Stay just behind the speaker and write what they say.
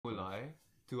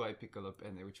tu hai piccolo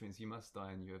pene, which means you must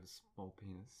die and you have a small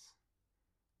penis.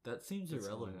 That seems That's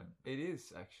all I irrelevant. know. It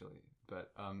is, actually.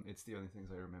 But it's the only things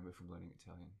I remember from learning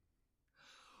Italian.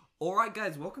 Alright,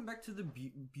 guys, welcome back to the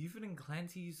Bueford and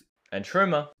Clancy's And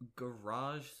Shroomer.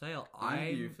 garage sale.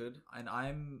 I'm Bueford. And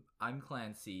I'm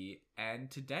Clancy,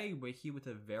 and today we're here with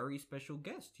a very special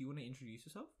guest. Do you want to introduce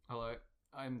yourself? Hello,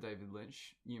 I'm David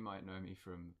Lynch. You might know me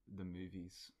from the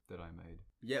movies that I made.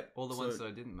 Yep. All the ones that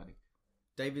I didn't make.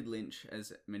 David Lynch,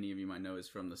 as many of you might know, is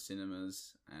from the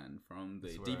cinemas and from the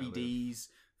That's where I DVDs.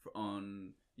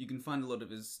 You can find a lot of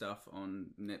his stuff on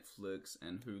Netflix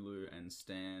and Hulu and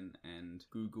Stan and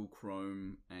Google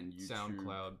Chrome and YouTube.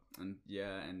 SoundCloud.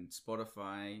 And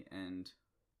Spotify, and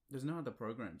there's no other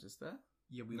programs, is there?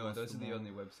 Yeah, No, those are the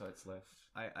only websites left.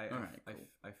 I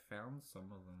Cool. found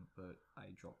some of them, but I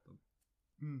dropped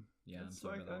them. Yeah, I'm It's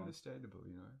sorry like about that one. understandable,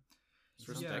 you know. It's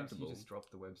Sometimes respectable. You just drop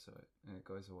the website and it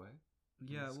goes away.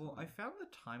 Yeah, That's well, fine. I found the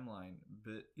timeline,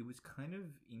 but it was kind of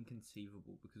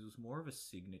inconceivable because it was more of a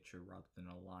signature rather than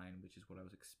a line, which is what I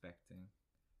was expecting.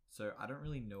 So I don't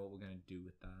really know what we're going to do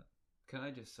with that. Can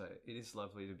I just say, it is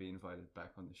lovely to be invited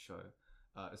back on the show,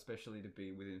 especially to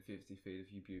be within 50 feet of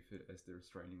you, Bueford, as the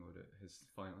restraining order has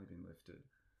finally been lifted.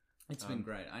 It's been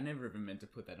great. I never even meant to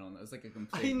put that on. It was like a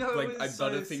complete... I know, like, it was I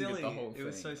so butterfingered silly. the whole thing. It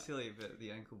was so silly, but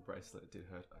the ankle bracelet did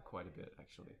hurt quite a bit,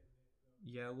 actually.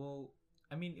 Yeah, well,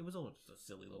 I mean, it was all just a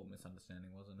silly little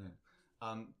misunderstanding, wasn't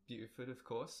it? Bueford, of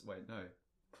course. Wait, no.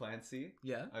 Clancy.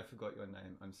 Yeah. I forgot your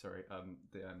name. I'm sorry.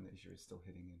 The amnesia is still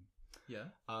hitting in. Yeah.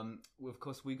 Well, of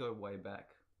course, we go way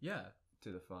back Yeah.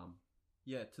 to the farm.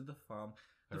 Yeah, to the farm.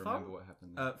 I The remember farm, what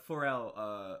happened there. for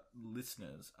our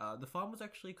listeners, the farm was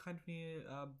actually kind of near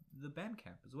the band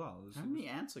camp as well. It was, How many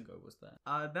ants ago was that?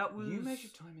 that was... You measure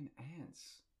time in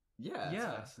ants. Yeah. Yeah.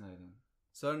 That's fascinating.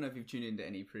 So I don't know if you've tuned into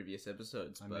any previous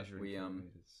episodes, I but measure in we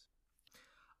kilometers.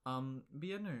 But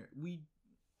yeah, no,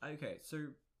 okay, so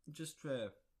just for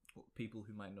people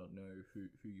who might not know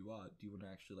who you are, do you want to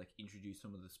actually like introduce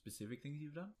some of the specific things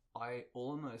you've done? I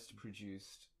almost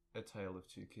produced A Tale of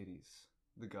Two Kitties,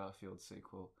 the Garfield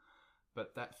sequel,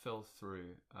 but that fell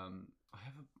through.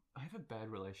 I have a bad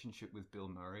relationship with Bill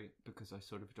Murray because I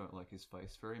sort of don't like his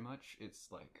face very much.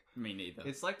 It's like me neither.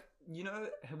 It's like, you know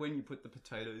when you put the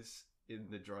potatoes in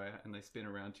the dryer and they spin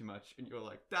around too much and you're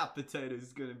like, that potato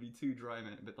is going to be too dry,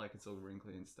 man, but like it's all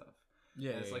wrinkly and stuff.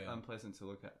 Yeah, And it's like yeah. unpleasant to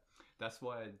look at. That's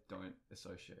why I don't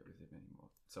associate with him anymore.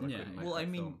 So I Yeah. couldn't make Well, that I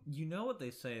mean, film. you know what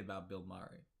they say about Bill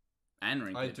Murray. And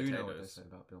wrinkly I do potatoes. know what they say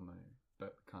about Bill Murray,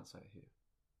 but can't say it here.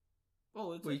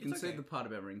 Well, it's Well, you can it's say okay. the part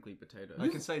about wrinkly potatoes. I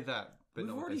can say that, but we've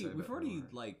not what already they say about we've Bill already Murray.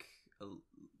 like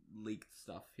leaked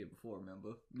stuff here before. Remember,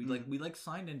 we Mm. we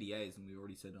signed NDAs and we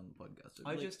already said it on the podcast. So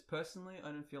I like, just personally,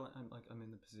 I don't feel like I'm in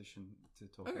the position to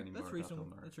talk okay, anymore that's about reasonable.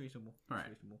 Bill Murray. That's reasonable. Alright.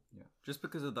 That's reasonable. Just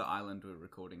because of the island we're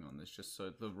recording on, this just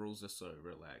so the rules are so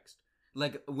relaxed.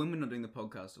 Like when we're not doing the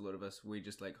podcast, a lot of us we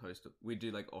just like we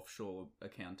do like offshore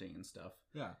accounting and stuff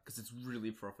Yeah. because it's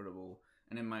really profitable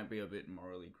and it might be a bit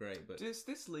morally grey. But Does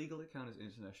this legally count as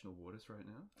international waters right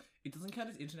now? It doesn't count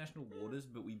as international waters,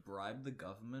 but we bribed the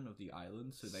government of the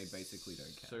island, so they basically don't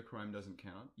count. So crime doesn't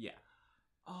count? Yeah.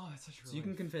 Oh, that's such a so you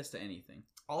can confess to anything,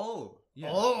 Oh! Yeah.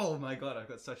 Oh my god, I've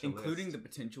got such a including list. the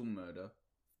potential murder.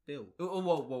 Bill, Oh,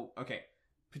 whoa, okay.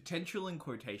 Potential in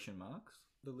quotation marks.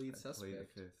 the lead I plead the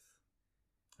suspect. fifth.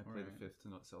 I plead Alright. the fifth to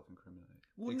not self-incriminate.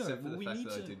 Well, no, Except for well, the we fact need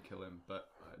that I to- did kill him, but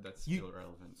that's You- still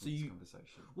irrelevant so to this you-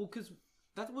 conversation. Well, because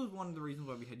that was one of the reasons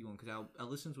why we had you on, because our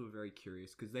listeners were very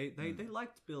curious, because they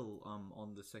liked Bill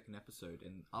on the second episode,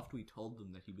 and after we told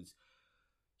them that he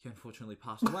unfortunately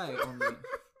passed away on the...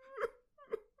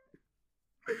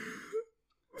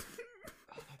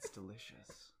 Oh, that's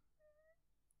delicious.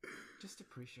 Just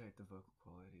appreciate the vocal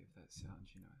quality of that sound,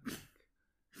 you know. Like,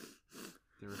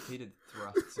 the repeated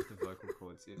thrusts of the vocal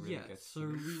cords, it really Yeah, gets so to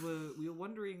me. we were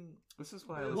wondering, This is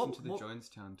why I What- listen to the what-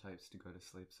 Jonestown tapes to go to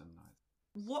sleep some nights.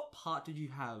 what part did you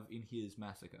have in his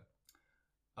massacre?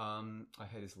 I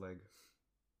had his leg.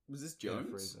 Was this in the Jones?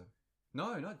 freezer.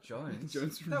 No, not Jones.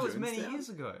 Jones from that was many Jonestown? years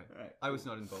ago. Right, I was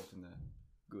cool. not involved in that.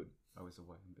 Good. I was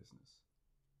away in business.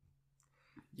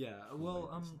 Yeah, Away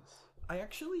well, business. I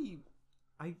actually,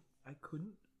 I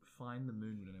couldn't find the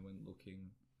moon when I went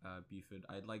looking, Bueford.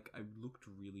 I looked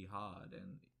really hard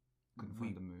and Couldn't we-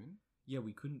 find the moon. yeah,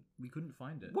 we couldn't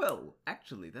find it. Well,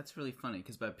 actually, that's really funny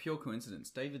because by pure coincidence,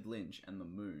 David Lynch and the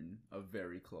moon are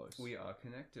very close. We are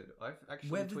connected. I've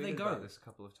actually Where did they tweeted go? about this a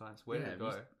couple of times. Where Yeah, did it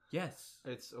have go? you- Yes.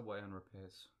 It's away on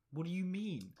repairs. What do you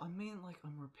mean? I mean, like,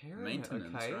 I'm repairing Maintenance,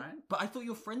 it, okay? right? But I thought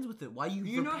you're friends with it. Why are you,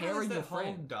 You know how there's repairing that your whole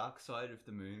friend? dark side of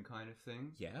the moon kind of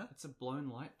thing? Yeah. It's a blown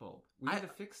light bulb. We I- need to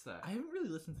fix that. I haven't really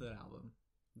listened to that album.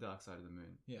 Dark Side of the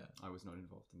Moon. Yeah. I was not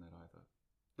involved in that either.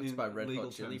 It's In by Red legal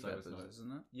Hot Chili terms, I was Peppers, not.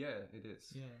 isn't it? Yeah, it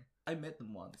is. Yeah. I met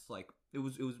them once. Like, it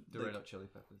was The like, Red Hot Chili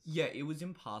Peppers. Yeah, it was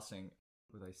in passing.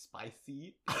 Were they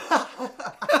spicy?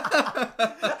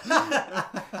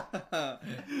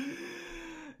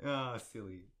 Ah,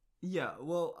 silly. Yeah,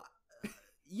 well,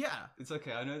 yeah. It's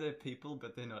okay. I know they're people,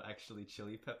 but they're not actually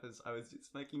chili peppers. I was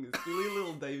just making a silly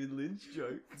little David Lynch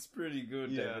joke. It's pretty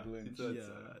good, Yeah, David Lynch. it's-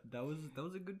 Yeah, that was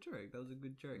a good joke. That was a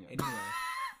good joke. Yeah.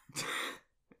 Anyway,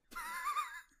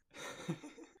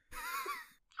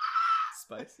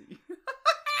 Spicy.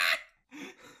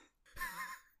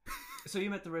 So you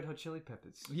met the Red Hot Chili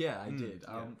Peppers? yeah, I did.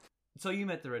 yeah. So you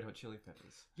met the Red Hot Chili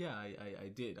Peppers? Yeah, I did.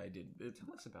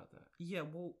 Tell us about that. Yeah,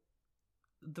 well,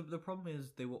 the problem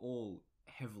is they were all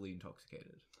heavily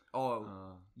intoxicated. Oh,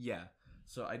 yeah.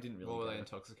 So I didn't really. What were go. they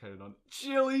intoxicated on?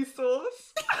 Chili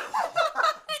sauce.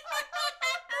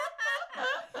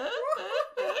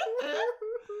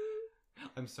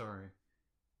 I'm sorry.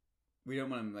 We don't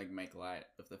want to like make light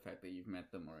of the fact that you've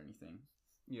met them or anything.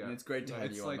 Yeah, And it's great to have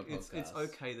it's you like on the podcast. it's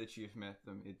okay that you've met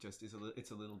them. It just is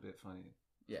it's a little bit funny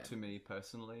Yeah. to me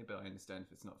personally, but I understand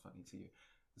if it's not funny to you.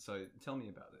 So tell me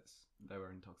about this. They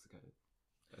were intoxicated.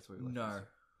 That's what we left No. this.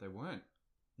 They weren't.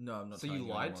 No, I'm not. So telling you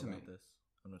lied anymore to about me. This.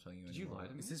 I'm not telling you. Did you anymore lie about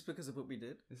to me? Is this because of what we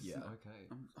did? This Yeah. isn't okay.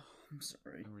 I'm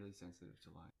sorry. I'm really sensitive to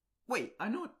lie. Wait, I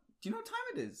know. Do you know what time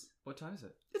it is? What time is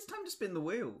it? It's time to spin the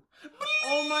wheel.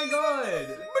 Oh my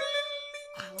god!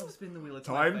 I love spin the wheel. It's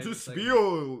my Time to favourite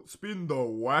segment. spin the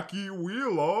wacky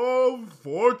wheel of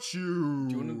fortune.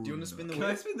 Do you want to spin the Can wheel?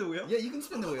 I spin the wheel? Yeah, you can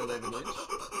spin the wheel, David Lynch.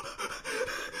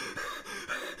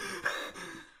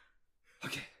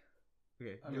 Okay.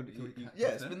 Okay.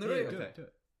 Yeah, spin the Yeah, wheel. okay. Do it.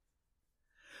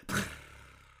 Do it.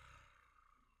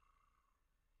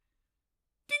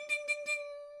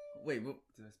 Wait, what?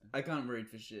 Did I spin? I can't read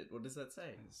for shit. What does that say?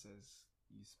 It says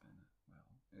you span it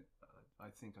well. I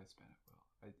think I span it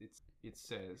well. It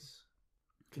says.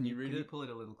 Can you read Can you it? pull it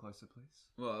a little closer, please?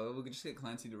 Well, we can just get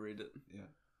Clancy to read it. Yeah.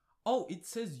 Oh, it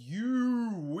says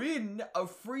you win a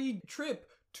free trip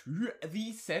to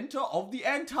the center of the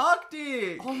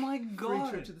Antarctic. Oh my Free god!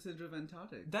 trip to the center of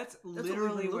Antarctic. That's what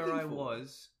literally we've been where I looking for.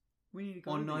 was We need to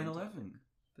go on to the 9/11. Antarctic.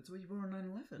 That's where you were on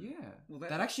 9/11. Yeah. Well,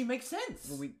 That actually makes sense.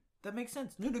 Well, that makes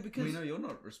sense. No, because we know you're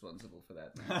not responsible for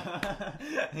that.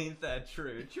 Man. Ain't that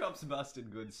true? Chops busted,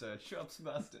 good sir. Chops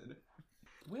busted.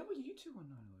 Where were you two on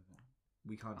 9/11?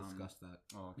 we can't discuss that.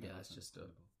 Oh, okay. Yeah, that's it's just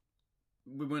understandable.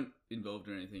 We weren't involved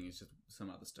or anything. It's just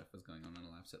some other stuff was going on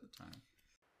in Labs at the time.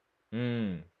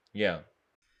 Yeah.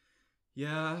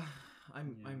 Yeah, I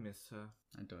Yeah. miss her.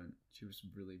 I don't. She was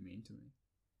really mean to me.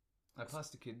 I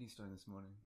passed a kidney stone this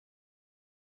morning.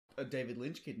 A David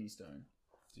Lynch kidney stone.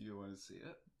 Do you want to see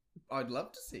it? I'd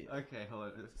love to see it. Okay, hold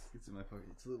on. It's in my pocket.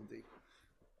 It's a little deep.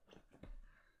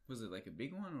 Was it like a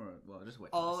big one or well, just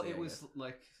wait. till I Oh, see, it I was guess.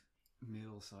 like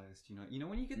middle-sized. You know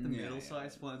when you get the Yeah,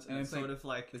 middle-sized yeah. ones, And and it's it's like- sort of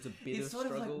like There's a bit it's of sort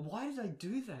struggle. of like, why did I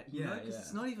do that? You know, Yeah, because yeah.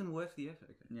 it's not even worth the effort.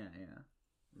 Okay. Yeah.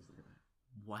 Let's look at that.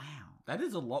 Wow. That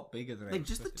is a lot bigger than I Like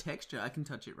just the expected. texture, I can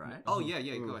touch it, right? Oh yeah,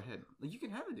 go Ooh. ahead. You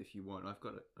can have it if you want. I've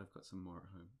got it. I've got some more at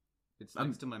home. It's I'm-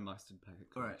 next to my mustard packet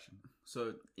All right. collection.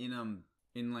 So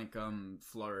in like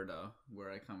Florida,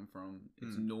 where I come from,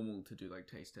 it's normal to do like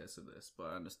taste tests of this, but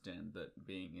I understand that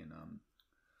being in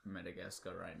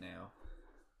Madagascar right now.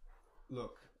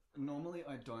 Look, normally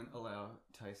I don't allow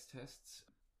taste tests,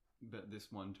 but this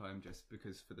one time, just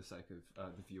because for the sake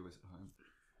of the viewers at home,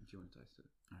 do you want to taste it?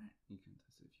 All right. You can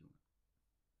taste it if you want.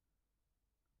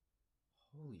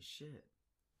 Holy shit!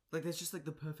 Like there's just like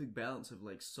the perfect balance of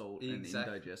like salt Exactly, and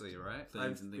indigestible right? things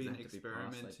I've and things been that have to be passed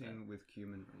like experimenting that. with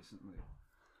cumin recently.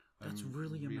 That's I'm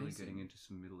really Really amazing. getting into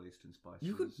some Middle Eastern spices.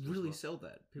 You could as really well. sell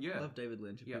that. People Yeah. love David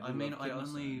Lynch. Yeah, People I mean, love I chaos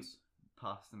only zones.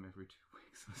 pass them every 2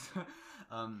 weeks or so.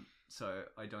 So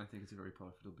I don't think it's a very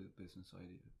profitable business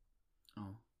idea.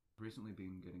 Oh, Recently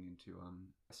been getting into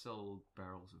I sell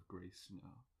barrels of grease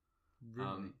now.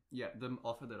 really? Yeah, the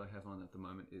offer that I have on at the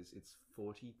moment is it's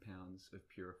 40 pounds of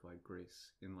purified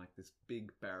grease in like this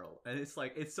big barrel, and it's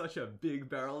like it's such a big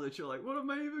barrel that you're like, what am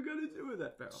I even gonna do with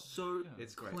that barrel? So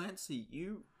It's great. Clancy,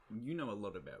 you know a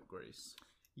lot about Greece.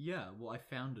 Yeah, well, I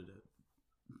founded it.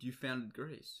 You founded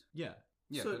Greece. Yeah.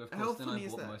 Yeah, So but of how course then I funny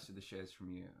is bought that? most of the shares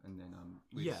from you, and then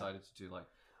we Yeah. decided to do like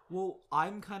Well,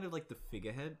 I'm kind of like the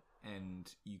figurehead,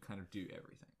 and you kind of do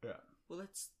everything. Well,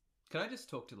 that's Can I just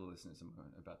talk to the listeners a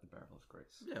moment about the barrel of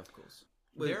grease? yeah, of course.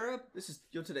 This is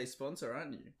you're today's sponsor,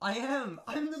 aren't you? I am.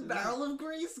 I'm the barrel of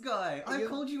grease guy. I Yeah.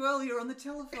 called you earlier on the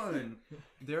telephone.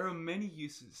 There are many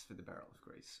uses for the barrel of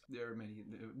grease. There are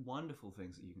wonderful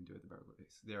things that you can do with the barrel of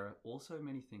grease. There are also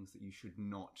many things that you should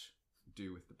not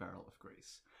do with the barrel of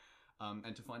grease.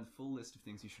 And to find the full list of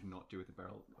things you should not do with a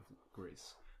barrel of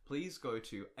grease, please go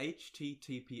to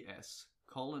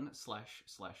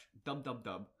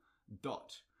https://www.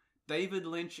 David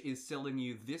Lynch is selling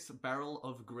you this barrel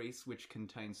of grease, which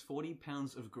contains 40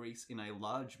 pounds of grease in a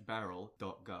large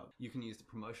barrel.gov. You can use the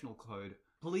promotional code.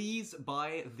 Please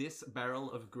buy this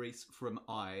barrel of grease from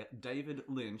David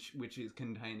Lynch, which is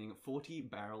containing 40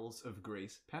 pounds of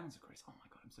grease. Oh my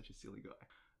god, I'm such a silly guy.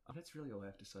 That's really all I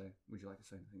have to say. Would you like to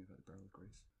say anything about the barrel of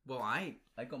grease? Well, I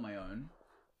got my own,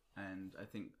 and I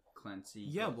think Clancy.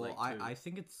 Yeah, got, well, like, two.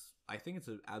 I think it's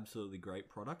an absolutely great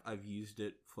product. I've used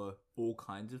it for all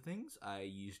kinds of things. I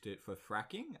used it for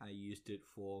fracking. I used it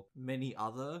for many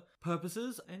other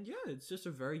purposes, and yeah, it's just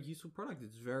a very useful product.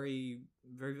 It's very,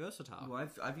 very versatile. Well,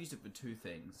 I've used it for two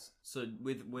things. So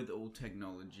with all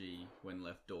technology, when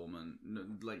left dormant,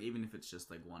 like even if it's just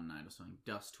like one night or something,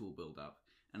 dust will build up.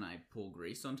 And I pour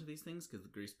grease onto these things because the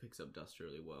grease picks up dust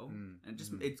really well. And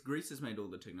just grease has made all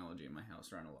the technology in my house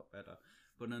run a lot better.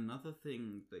 But another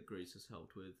thing that grease has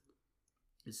helped with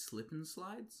is slip and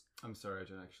slides. I'm sorry, I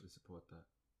don't actually support that.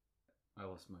 I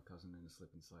lost my cousin in a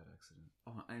slip and slide accident.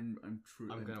 Oh, I'm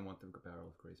true. I'm gonna want the barrel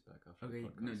of grease back after Okay, the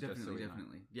podcast. no, just so definitely, we know.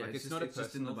 definitely. Yeah, Like, it's just, not a it's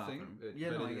just in the personal thing. bathroom. Yeah,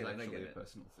 no, but I it is get it. I actually get a it.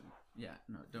 personal thing. Yeah,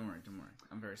 no, don't worry.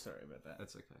 I'm very sorry about that.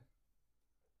 That's okay.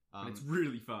 And it's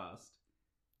really fast.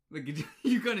 Like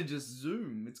you kind of just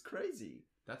zoom. It's crazy.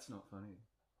 That's not funny.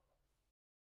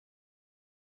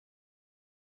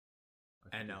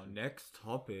 And our next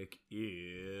topic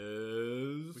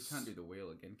is... We can't do the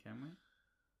wheel again, can we?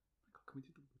 Can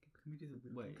we do the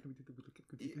Wait. Can we do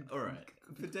the All right.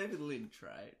 For David Lynch,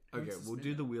 right? Okay, we'll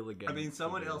do the wheel again. I mean,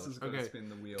 someone else is going to Okay. spin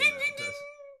the wheel now.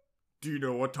 Do you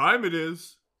know what time it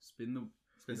is? Spin the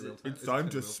Spin the wheel. It's Is it time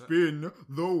spin to the wheel time? spin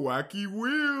the wacky I guessed it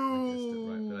wheel.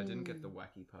 right, but I didn't get the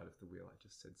wacky part of the wheel. I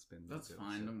just said spin the That's wheel.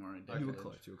 fine. so- Don't worry. Okay. You were David.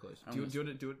 close, you were close. I'm Do you gonna-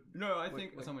 want to do it? No, I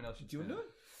think wait. someone else should Do you spin want to do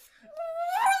it?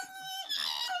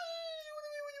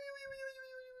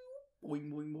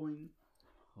 Boing, boing, boing.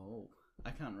 Oh,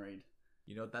 I can't read.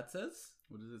 You know what that says?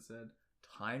 What does it say?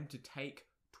 Time to take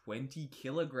 20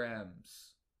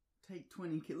 kilograms. Take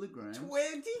 20 kilograms.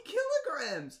 20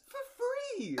 kilograms! For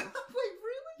free! Wait,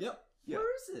 really? Yep. Yeah.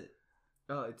 Where is it?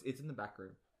 Oh, it's in the back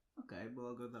room. Okay, well,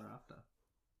 I'll go there after.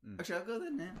 Mm. Actually, I'll go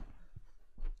there now.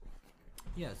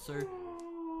 Yeah, so...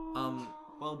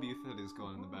 While Bueford is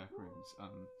gone in the back rooms,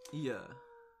 Yeah.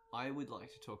 I would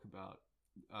like to talk about.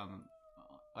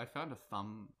 I found a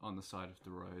thumb on the side of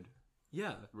the road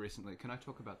Yeah. recently. Can I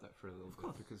talk about that for a little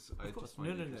course, bit? Because Of I course. just find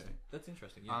it No. interesting. That's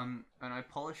interesting, yeah. And I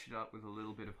polished it up with a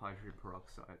little bit of hydrogen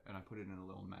peroxide, and I put it in a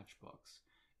little matchbox.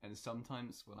 And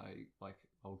sometimes when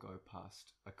I'll go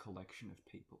past a collection of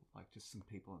people, like just some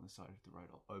people on the side of the road,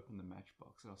 I'll open the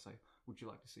matchbox and I'll say, "Would you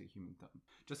like to see a human thumb?"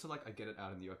 Just so I get it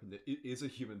out in the open that it is a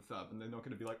human thumb, and they're not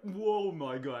going to be like, "Whoa,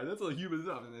 my guy, that's a human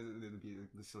thumb," and there'll be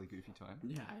the silly goofy time.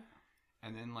 Yeah.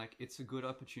 And then it's a good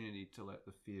opportunity to let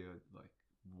the fear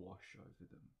wash over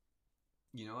them.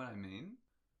 You know what I mean?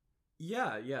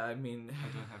 Yeah, I mean...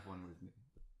 I don't have one with me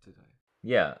today.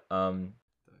 Yeah. Oh,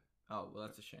 well,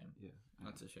 that's a shame. Yeah.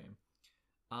 That's a shame.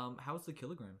 How's the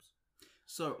kilograms?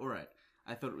 So, alright.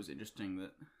 I thought it was interesting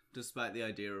that despite the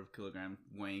idea of kilogram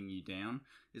weighing you down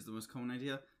is the most common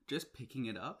idea, just picking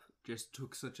it up just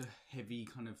took such a heavy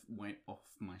kind of weight off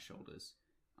my shoulders.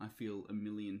 I feel a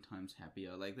million times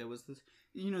happier. Like, there was this,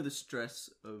 the stress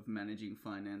of managing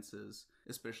finances,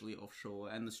 especially offshore,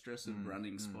 and the stress of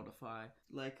running Spotify.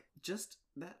 Like, just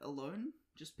that alone,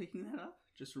 just picking that up,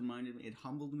 just reminded me, it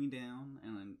humbled me down,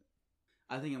 and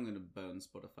I think I'm going to burn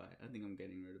Spotify. I think I'm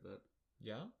getting rid of it.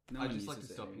 Yeah? No I'd one just like to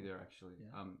uses it stop you anymore. there, actually.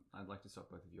 Yeah. I'd like to stop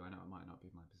both of you. I know it might not be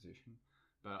my position,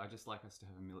 but I'd just like us to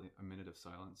have a minute of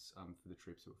silence for the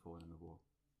troops who have fallen in the war.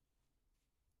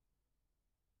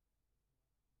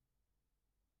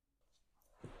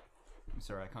 I'm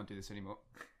sorry, I can't do this anymore.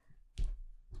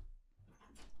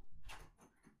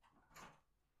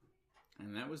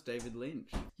 And that was David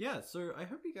Lynch. Yeah, so I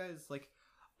hope you guys,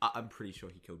 I'm pretty sure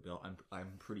he killed Bill. I'm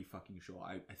pretty fucking sure.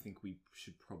 I think we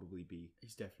should probably be...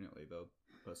 He's definitely the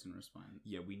person responding.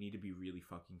 Yeah, we need to be really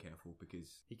fucking careful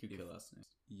because... He could kill us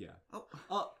next. Yeah.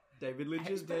 Oh, David Lynch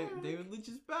is back. David Lynch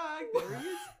is back. There he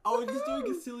is. Oh, we're just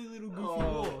doing a silly little goofy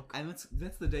walk. And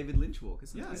that's the David Lynch walk,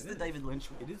 isn't Yeah, it? it's the David Lynch.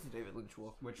 It is the David Lynch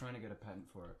walk. We're trying to get a patent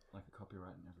for it, like a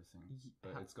copyright and everything,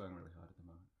 but How- it's going really hard at the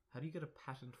moment. How do you get a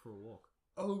patent for a walk?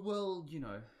 Oh well, you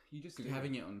just Because do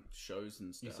having it on shows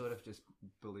and stuff. You sort of just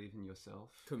believe in yourself,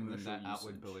 Commercial and then that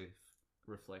outward usage. belief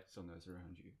reflects on those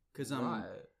around you. Because Right.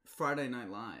 Friday Night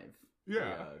Live,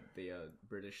 Yeah. the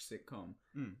British sitcom,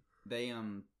 Mm. they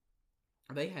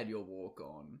had your walk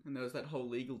on, and there was that whole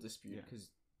legal dispute Yeah.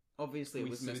 because obviously it We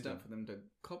was sued messed them. up for them to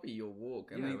copy your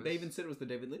walk, and Yeah, they, it they was- even said it was the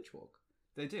David Lynch walk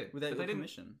They did. without but your they didn't.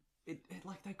 permission. It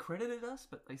like they credited us,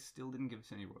 but they still didn't give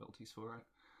us any royalties for it.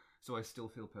 So I still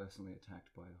feel personally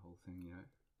attacked by the whole thing. You know,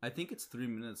 I think it's 3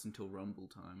 minutes until Rumble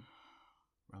time.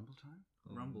 Rumble time.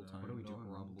 Rumble time. What are we not doing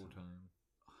Rumble Rumble time?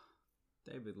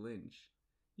 David Lynch.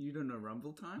 You don't know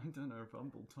Rumble I time? don't know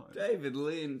Rumble time. David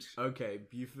Lynch. Okay,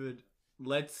 Buford,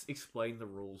 let's explain the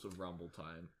rules of Rumble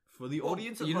time for the Well,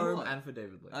 audience at you know home what? and for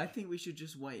David Lynch. I think we should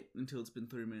just wait until it's been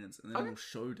 3 minutes, and then Okay. we'll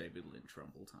show David Lynch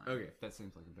Rumble time. Okay, That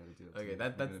seems like a better deal. to okay, me,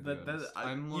 that I'm that's gonna be that that's. honest.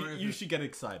 I'm more of You a- should get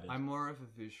excited. I'm more of a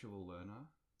visual learner.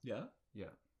 Yeah, Yeah.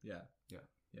 yeah, Yeah.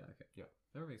 yeah. Okay, Yeah.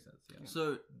 that makes sense. Yeah.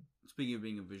 So, speaking of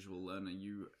being a visual learner,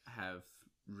 you have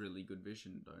really good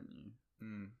vision, don't you?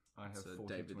 I have So 40-20.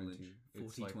 David Lynch,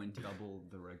 It's 40-20. like double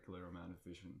the regular amount of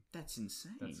vision. That's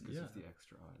insane. That's because Yeah. of the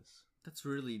extra eyes. That's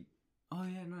really. Oh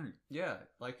yeah, no. Yeah,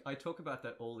 like I talk about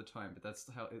that all the time, but that's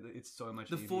how it's so much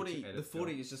The easier 40, to edit the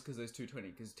 40 film. is just because there's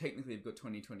 220. Because technically, you've got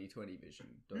 20-20-20 vision.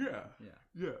 Don't Yeah. You?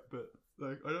 Yeah. Yeah, but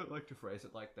like I don't like to phrase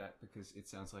it like that because it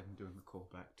sounds like I'm doing a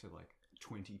callback to like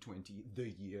 2020, the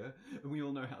year, and we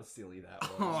all know how silly that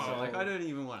was. So, like I don't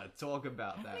even want to talk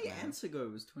about How that. many man. ants ago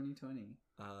was 2020?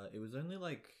 It was only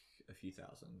like a few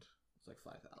thousand. It's like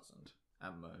 5,000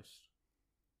 at most.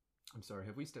 I'm sorry,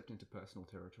 have we stepped into personal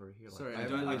territory here? Like, Sorry, I I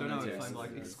don't really know didn't if I'm see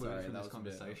like that. excluded Sorry, from that this was a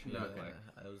bit- conversation. No, but, okay.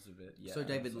 like, That was a bit. Yeah. So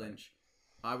David sorry. Lynch,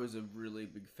 I was a really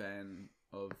big fan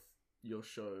of your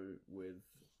show with.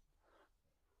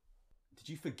 did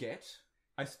you forget?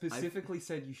 I specifically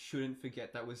said you shouldn't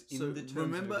forget. That was in So the terms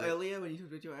remember of it. earlier when you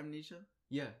talked about your amnesia?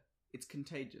 Yeah. It's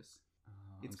contagious.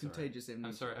 It's I'm sorry. contagious amnesia.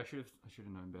 I'm sorry. I should have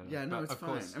known better. Yeah, no, But it's of fine.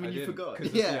 course I mean, you didn't, forgot. 'cause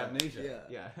of Yeah, the amnesia.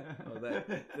 yeah. Yeah. Oh,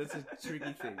 that's a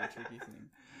tricky thing. A tricky thing.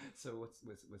 So what's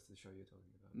the show you're talking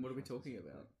about? What are we Show talking specifically?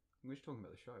 about? We're just talking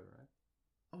about the show, right?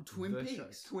 Oh, Twin The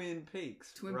Peaks. show. Twin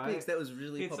Peaks. Twin right? Peaks. That was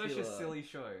really It's popular. such a silly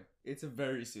show. It's a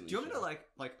very silly. Do you want me show. to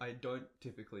like? I don't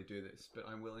typically do this, but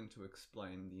I'm willing to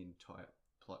explain the entire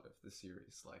plot of the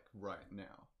series like right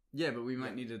now. Yeah, but we might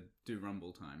Yeah. need to do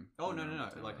Rumble time. Oh when no. Rumble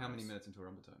time Like how many arrives. minutes until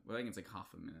Rumble time? Well, I think it's like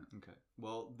half a minute. Okay.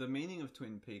 Well, the meaning of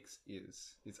Twin Peaks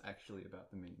is it's actually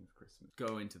about the meaning of Christmas.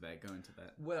 Go into that. Go into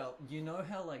that. Well, you know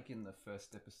how like in the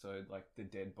first episode, like the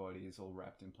dead body is all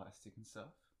wrapped in plastic and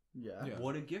stuff. Yeah. Yeah.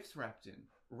 What are gifts wrapped in?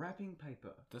 Wrapping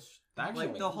paper. That's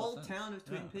Like the whole town of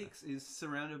Twin Yeah. Peaks is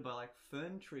surrounded by like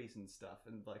fern trees and stuff,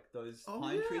 and like those Oh,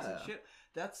 pine trees and yeah. shit.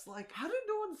 That's like How did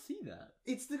no one see that?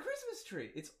 it's the Christmas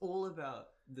tree. It's all about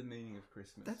the meaning of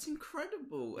Christmas. That's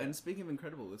incredible. And speaking of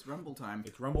incredible, it's Rumble time.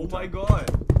 It's Rumble. oh my time.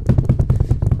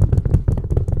 god.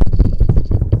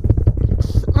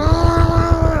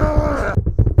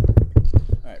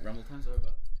 Alright, Rumble time's over.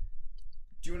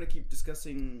 Do you want to keep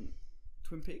discussing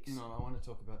Twin Peaks? No, I want to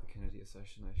talk about the Kennedy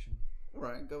assassination.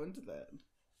 Alright, go into that.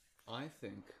 I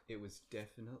think it was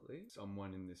definitely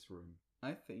someone in this room.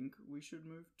 I think we should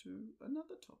move to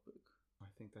another topic. I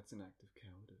think that's an act of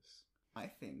cowardice. I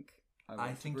think I I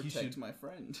want think to you protect should- my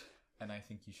friend. And I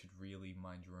think you should really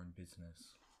mind your own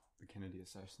business. The Kennedy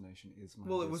assassination is my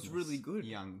Well, it was business, really good.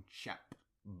 young chap,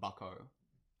 bucko.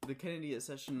 The Kennedy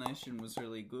assassination was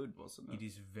really good, wasn't it? It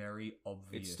is very It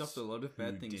obvious. stopped a lot of who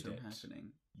bad things did from it.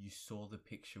 happening. You saw the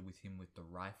picture with him with the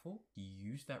rifle. He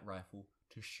used that rifle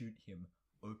to shoot him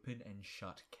open and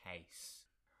shut case.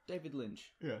 David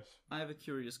Lynch, Yes, I have a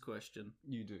curious question.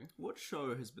 you do. What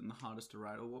show has been the hardest to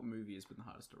write, or what movie has been the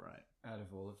hardest to write? Out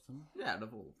of all of them, Yeah, out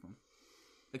of all of them.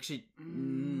 Actually,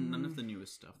 none of the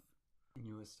newest stuff.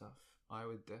 newer stuff, I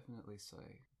would definitely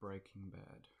say Breaking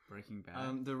Bad. Breaking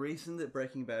Bad. The reason that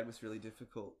Breaking Bad was really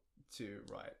difficult to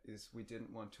write is we didn't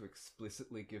want to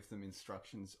explicitly give them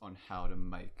instructions on how to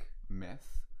make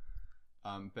meth.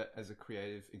 But as a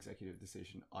creative executive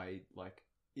decision, I like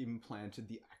implanted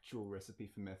the actual recipe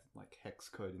for meth, like hex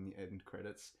code in the end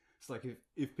credits. It's like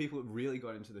if people really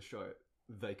got into the show,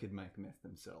 they could make meth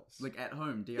themselves. Like at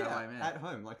home, DIY yeah, man. at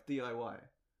home, like DIY.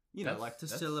 You know, That's- like to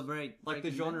That's- celebrate like the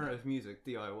Breaking genre Bad. of music,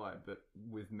 DIY, but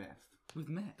with meth. with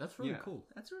meth. That's really Yeah. cool.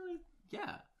 That's really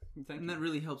yeah, Thank and you. that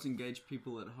really helps engage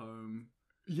people at home.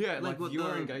 Yeah, Like like what viewer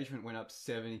the- engagement went up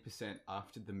 70%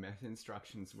 after the meth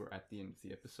instructions were at the end of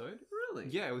the episode. Really?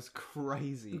 Yeah, it was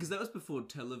crazy. Because that was before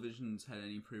televisions had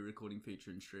any pre-recording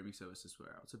feature and streaming services were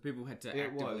out, so people had to it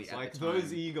actively was at like the time.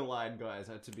 those eagle-eyed guys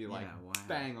had to be like Yeah, wow.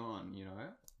 bang on, you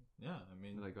know. Yeah, I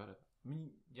mean, But they got it.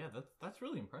 yeah, that's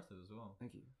really impressive as well.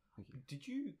 Thank you. Thank you. Did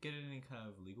you get in any kind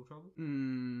of legal trouble?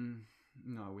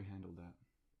 No, we handled that.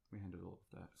 We handled all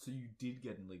of that. So you did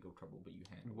get in legal trouble, but you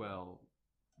handled. Well,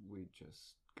 we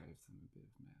just gave them a bit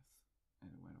of meth,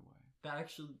 and it went away. That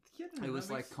actually, yeah, no, It that was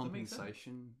like makes- that makes sense.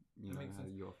 compensation. You That know makes how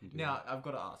sense. you often do. Now that. I've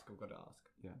got to ask.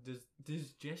 Yeah.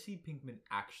 Does Jesse Pinkman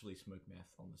actually smoke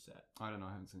meth on the set? I don't know.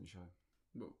 I haven't seen the show.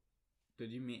 Well,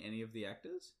 did you meet any of the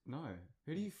actors? No.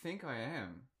 Who do you think I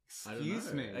am? I don't Excuse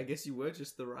know. me. I guess you were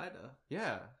just the writer.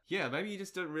 Yeah. Yeah. Maybe you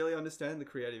just don't really understand the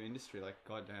creative industry. Like,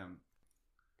 goddamn.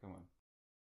 Come on.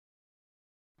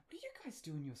 What do you guys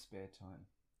do in your spare time?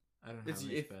 I don't have It's,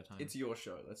 any spare time. it's your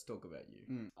show. Let's talk about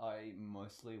you. I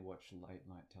mostly watch late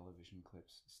night television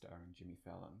clips starring Jimmy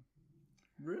Fallon.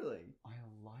 Really? I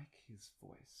like his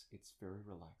voice. It's very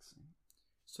relaxing.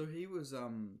 So he was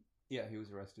Yeah, he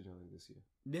was arrested earlier this year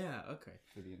Yeah. Okay.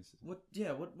 for the incident. What?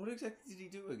 Yeah. What exactly did he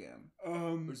do again?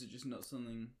 Or is it just not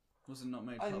something? Was it not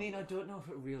made? I public? mean, I don't know if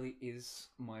it really is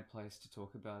my place to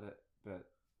talk about it, but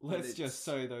But let's it's- just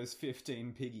say those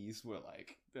 15 piggies were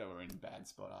like, they were in a bad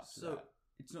spot after So that.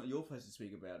 it's not your place to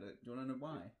speak about it. Do you want to know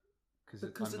why? Because I'm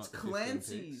it's not the 15 pigs.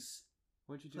 Clancy's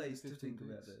What'd you do with place the to 15 think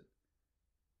about pigs? it.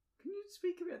 Can you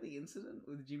speak about the incident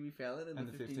with Jimmy Fallon and, And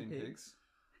the 15 pigs?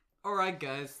 All right,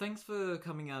 guys. Thanks for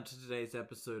coming out to today's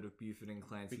episode of Bueford and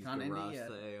Clancy's can't end it Garage yet.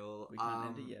 Sale. We can't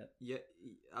end it yet. Yeah.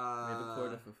 We have a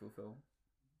quota for fulfill.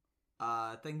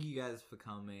 Thank you guys for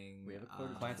coming. We have a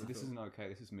quota. Clancy, this isn't okay.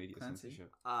 This is media Clancy.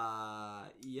 censorship.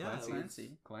 Yeah. Clancy.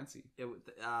 Clancy. Clancy.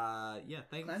 Yeah.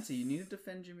 Thanks. Clancy, you need to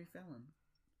defend Jimmy Fallon.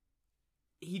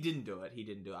 He didn't do it.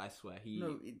 I swear.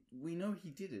 We know he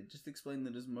did it. Just explain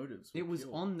that his motives were It was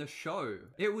pure. on the show.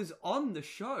 It was on the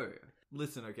show.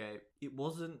 Listen, okay. It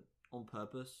wasn't on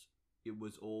purpose. It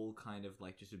was all kind of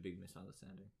like just a big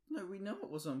misunderstanding. No, we know it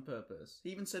was on purpose. He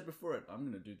even said before it, I'm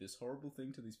going to do this horrible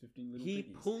thing to these 15 little He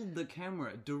piggies. pulled the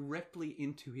camera directly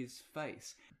into his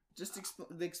face. Just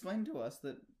explain to us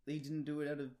that he didn't do it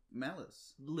out of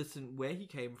malice. Listen, where he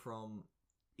came from,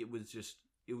 it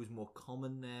was more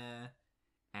common there,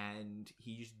 and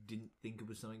he just didn't think it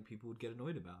was something people would get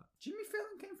annoyed about. Jimmy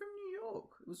Fallon came from New York.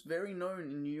 It was very known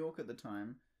in New York at the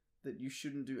time that you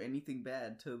shouldn't do anything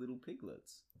bad to little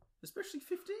piglets. Especially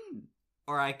 15.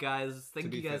 All right, guys. Thank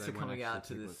be you fair, guys they for weren't coming actually out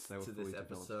to piglets. They were this fully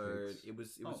developed episode. pigs. It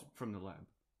was Oh. From the lab.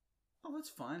 Oh, that's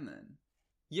fine then.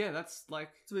 Yeah, that's like...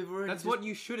 So we've already That's what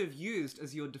you should have used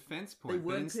as your defense point, but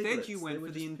weren't instead piglets, you they went were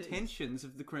for the just pigs. intentions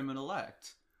of the criminal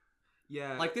act.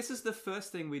 yeah. Like, this is the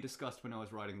first thing we discussed when I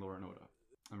was writing Law and Order.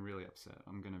 I'm really upset.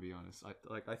 I'm gonna be honest.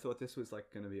 I thought this was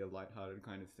like gonna be a lighthearted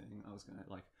kind of thing. I was gonna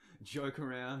like joke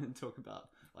around and talk about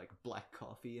like black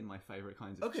coffee and my favorite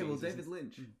kinds of Okay, well, cheeses David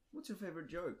Lynch, what's your favorite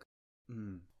joke?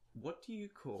 What do you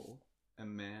call a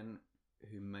man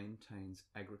who maintains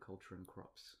agriculture and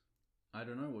crops? I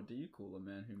don't know. What do you call a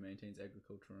man who maintains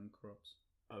agriculture and crops?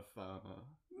 A farmer.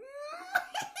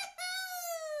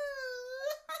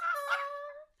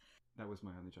 That was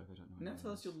my only joke. I don't know. Now any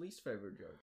tell us your others. least favorite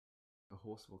joke. A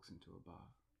horse walks into a bar,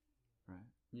 right?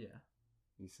 Yeah.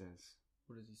 He says,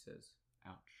 What does he says?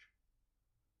 "Ouch."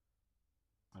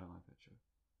 I don't like that joke.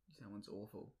 That one's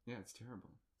awful. Yeah, it's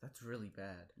terrible. That's really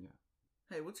bad. Yeah.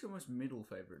 Hey, what's your most middle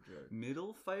favorite joke?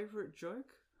 Middle favorite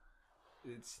joke?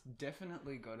 It's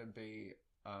definitely got to be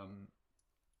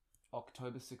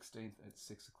October 16th at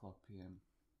 6 o'clock p.m.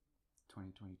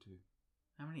 2022.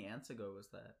 How many ants ago was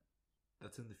that?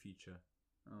 That's in the future.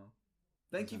 Oh.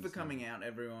 Thank you for Sounds coming good. out,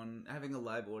 everyone. Having a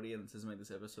live audience has made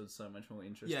this episode so much more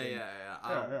interesting. Yeah.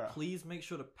 Yeah. Please make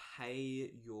sure to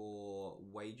pay your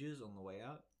wages on the way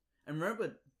out. And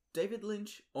remember, David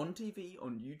Lynch on TV,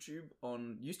 on YouTube,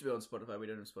 used to be on Spotify, we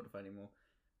don't have Spotify anymore,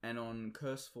 and on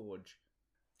CurseForge.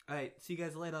 All right, see you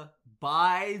guys later.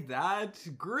 Buy that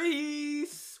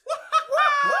grease.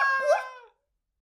 What?